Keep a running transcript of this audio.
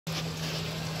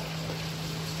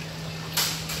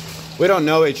We don't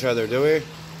know each other, do we? No.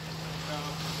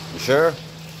 You sure? No.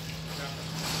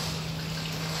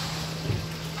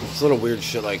 It's a little weird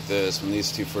shit like this. When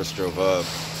these two first drove up,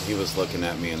 he was looking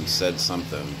at me and said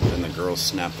something. And the girl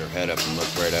snapped her head up and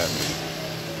looked right at me.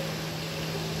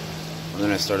 And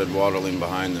then I started waddling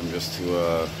behind them just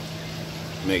to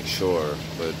make sure.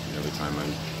 But every time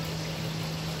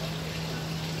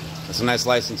That's a nice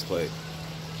license plate.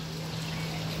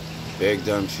 Big,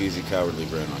 dumb, cheesy, cowardly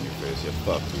grin on your face. Yeah,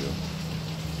 fuck you.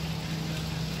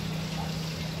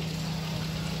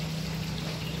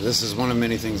 This is one of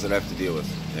many things that I have to deal with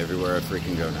everywhere I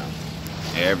freaking go now.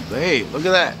 Hey, look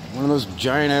at that. One of those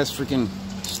giant-ass freaking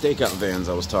stakeout vans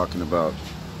I was talking about.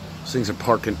 Those things are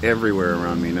parking everywhere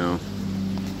around me now.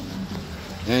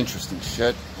 Interesting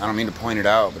shit. I don't mean to point it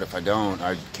out, but if I don't,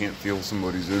 I can't feel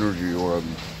somebody's energy, or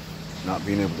I'm not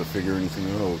being able to figure anything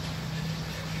out.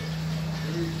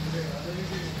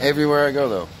 Everywhere I go,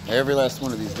 though. Every last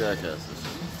one of these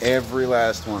jackasses. Every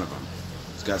last one of them.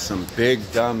 It's got some big,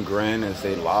 dumb grin as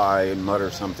they lie and mutter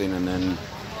something and then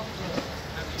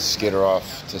skitter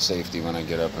off to safety when I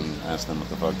get up and ask them what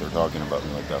the fuck they're talking about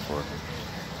me like that for.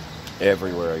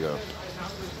 Everywhere I go.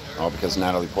 All because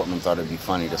Natalie Portman thought it'd be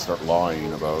funny to start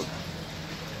lying about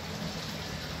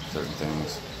certain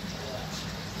things.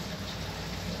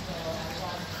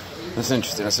 That's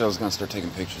interesting. I said I was going to start taking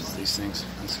pictures of these things.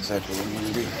 That's exactly what I'm going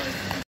to do.